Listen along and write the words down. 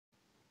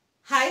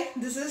Hi,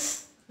 this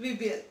is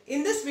VBL.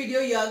 In this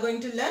video, you are going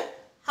to learn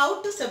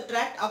how to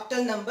subtract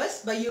octal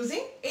numbers by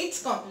using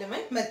 8's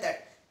complement method.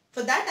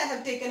 For that, I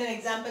have taken an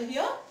example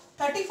here,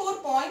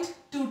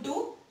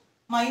 34.22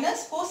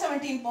 minus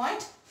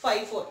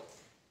 417.54.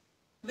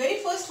 Very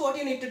first, what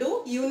you need to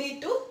do, you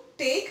need to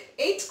take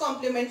 8's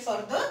complement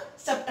for the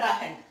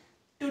subtrahend.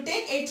 To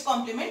take 8's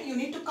complement, you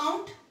need to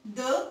count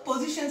the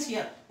positions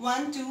here.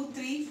 1, 2,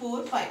 3,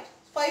 4, 5.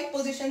 5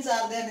 positions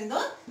are there in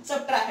the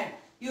subtrahend.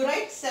 You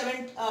write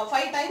 5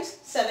 times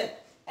 7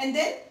 and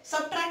then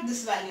subtract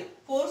this value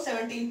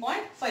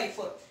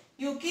 417.54.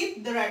 You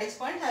keep the radius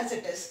point as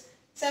it is.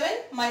 7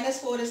 minus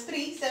 4 is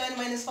 3, 7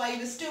 minus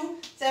 5 is 2,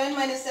 7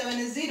 minus 7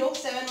 is 0,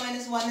 7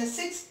 minus 1 is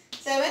 6,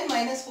 7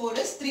 minus 4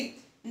 is 3.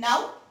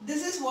 Now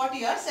this is what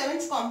your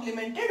 7's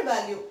complemented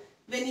value.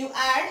 When you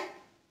add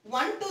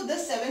 1 to the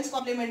 7's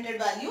complemented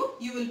value,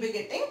 you will be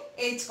getting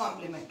 8's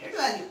complemented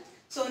value.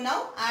 So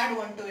now add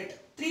 1 to it.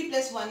 3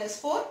 plus 1 is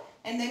 4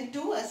 and then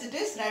 2 as it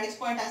is, radius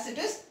point as it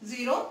is,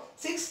 0,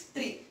 6,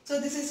 3. So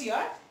this is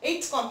your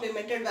 8's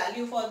complemented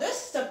value for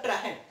this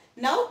subtrahend.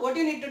 Now what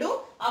you need to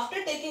do,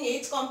 after taking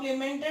 8's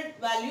complemented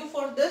value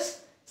for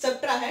this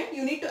subtrahend,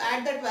 you need to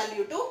add that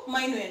value to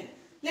minuend.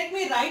 Let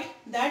me write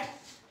that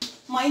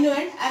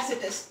minuend as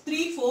it is,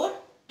 3, 4,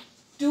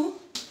 2,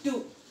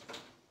 2.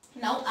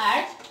 Now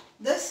add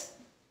this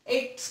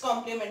 8's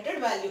complemented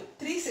value,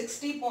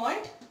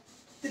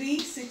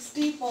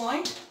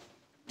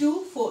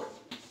 360.24.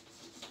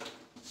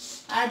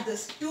 Add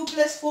this, 2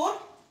 plus 4,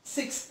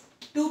 6,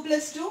 2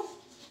 plus 2,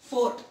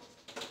 4,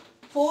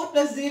 4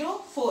 plus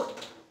 0, 4,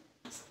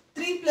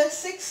 3 plus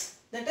 6,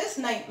 that is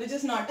 9, which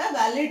is not a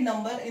valid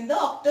number in the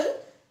octal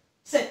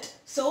set.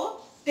 So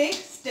take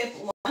step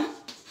 1,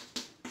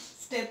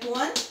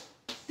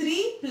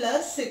 3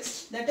 plus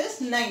 6, that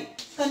is 9.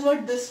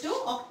 Convert this to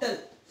octal.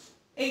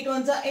 8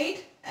 ones are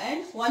 8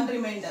 and 1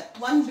 remainder.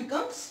 1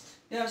 becomes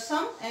your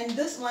sum and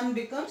this 1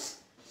 becomes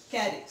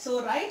carry.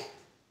 So write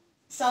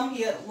sum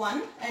here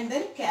 1 and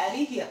then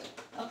carry here.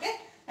 Okay.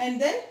 And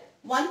then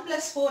 1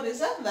 plus 4 is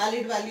a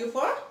valid value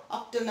for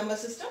octal number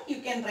system.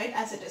 You can write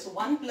as it is.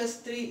 1 plus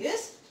 3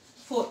 is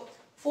 4.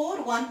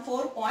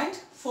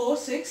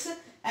 414.46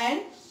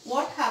 and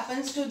what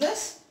happens to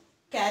this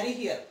carry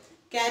here?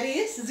 Carry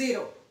is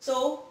 0.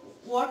 So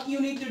what you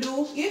need to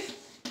do, if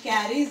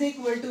carry is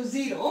equal to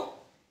 0,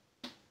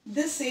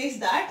 this says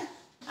that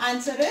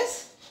answer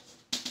is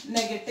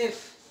negative.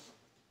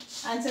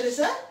 Answer is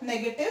a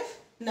negative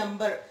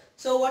number.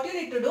 So what you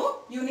need to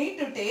do, you need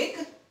to take,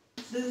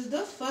 this is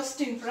the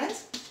first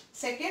inference.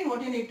 Second,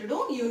 what you need to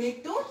do, you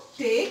need to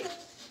take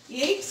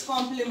 8's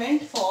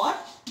complement for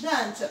the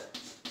answer.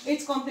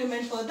 8's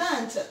complement for the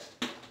answer.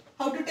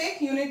 How to take?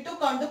 You need to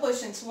count the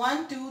positions.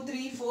 1, 2,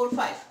 3, 4,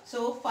 5.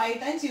 So 5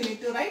 times you need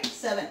to write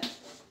 7.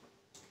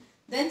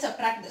 Then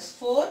subtract this.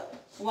 4,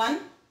 1,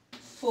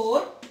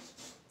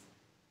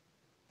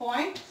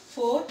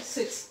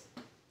 4.46.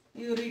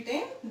 You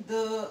retain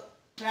the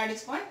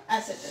radius point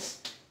as it is.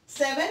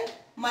 7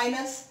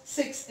 minus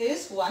 6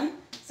 is 1.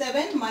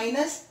 7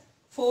 minus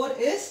 4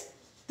 is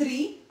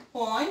 3.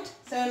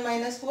 7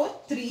 minus 4,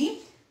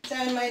 3.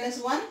 7 minus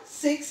 1,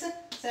 6.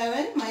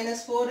 7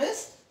 minus 4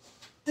 is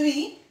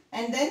 3.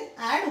 And then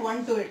add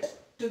 1 to it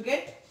to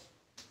get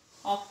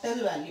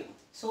octal value.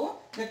 So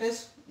that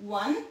is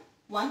 1.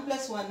 1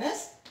 plus 1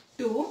 is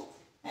 2.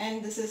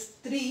 And this is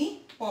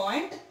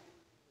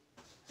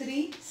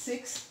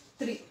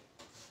 3.363.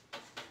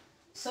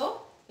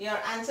 So your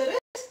answer is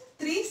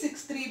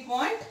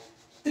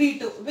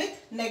 363.32 with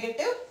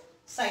negative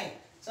sign.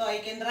 So I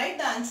can write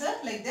the answer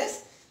like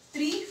this,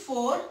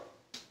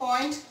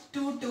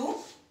 34.22,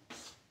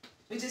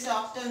 which is the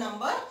octal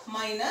number,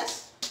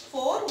 minus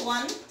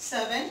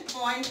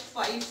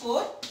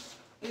 417.54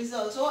 is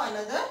also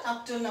another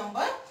octal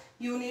number.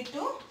 You need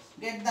to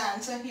get the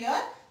answer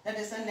here, that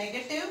is a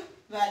negative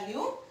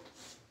value.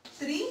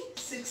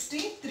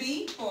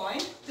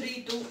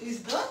 363.32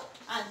 is the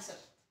answer.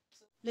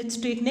 Let's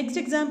take next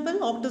example.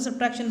 Octal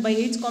subtraction by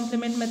 8's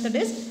complement method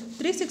is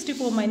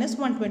 364 minus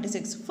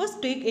 126. First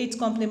take 8's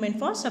complement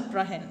for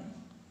subtrahend.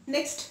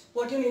 Next,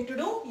 what you need to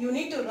do, you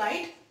need to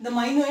write the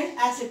minuend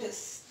as it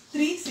is,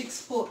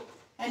 364,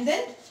 and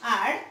then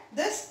add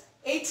this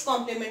 8's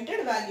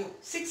complemented value,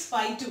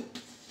 652.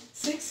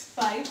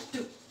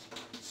 652.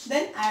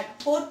 Then add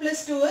 4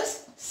 plus 2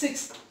 is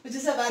 6, which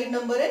is a valid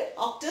number in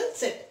octal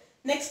set.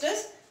 Next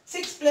is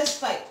 6 plus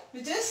 5,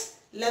 which is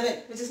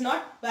 11, which is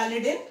not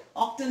valid in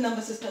octal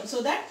number system.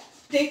 So that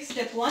take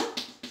step 1.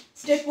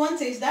 Step 1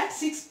 says that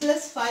 6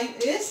 plus 5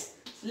 is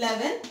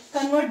 11.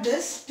 Convert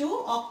this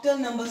to octal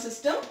number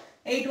system.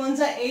 8 ones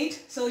are 8.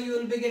 So you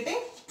will be getting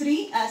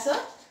 3 as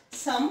a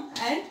sum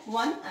and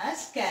 1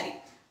 as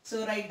carry.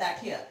 So write that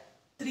here.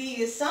 3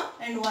 is sum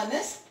and 1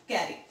 is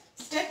carry.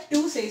 Step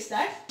 2 says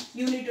that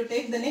you need to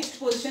take the next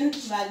position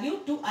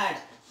value to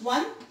add.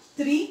 1,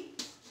 3,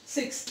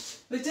 6,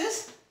 which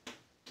is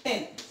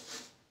 10.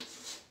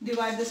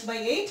 Divide this by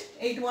 8.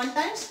 8 1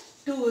 times.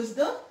 2 is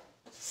the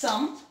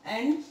sum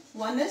and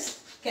 1 is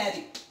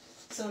carry.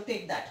 So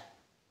take that.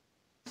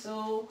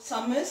 So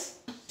sum is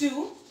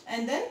 2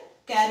 and then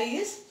carry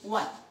is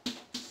 1.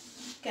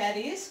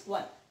 Carry is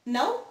 1.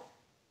 Now,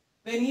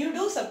 when you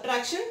do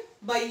subtraction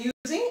by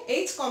using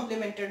 8's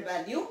complemented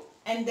value,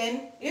 and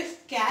then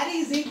if carry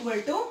is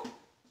equal to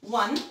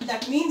 1,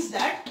 that means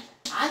that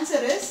answer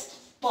is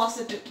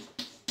positive.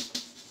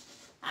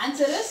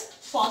 Answer is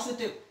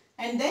positive.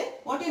 And then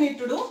what you need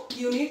to do?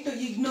 You need to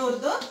ignore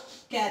the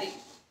carry.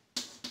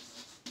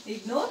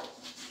 Ignore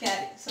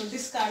carry. So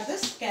discard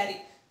this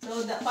carry.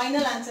 So the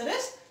final answer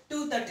is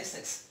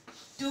 236.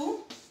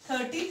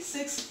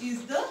 236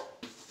 is the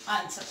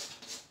answer.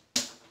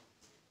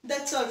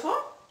 That's all for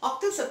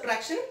octal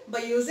subtraction by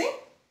using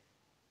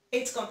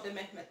 8's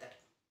complement method.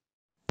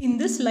 In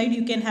this slide,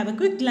 you can have a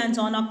quick glance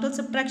on octal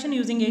subtraction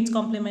using 8's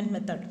complement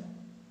method.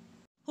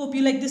 Hope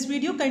you like this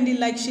video. Kindly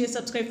like, share,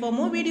 subscribe for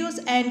more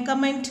videos and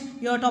comment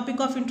your topic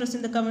of interest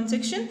in the comment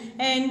section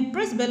and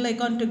press bell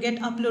icon to get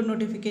upload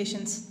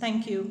notifications.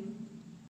 Thank you.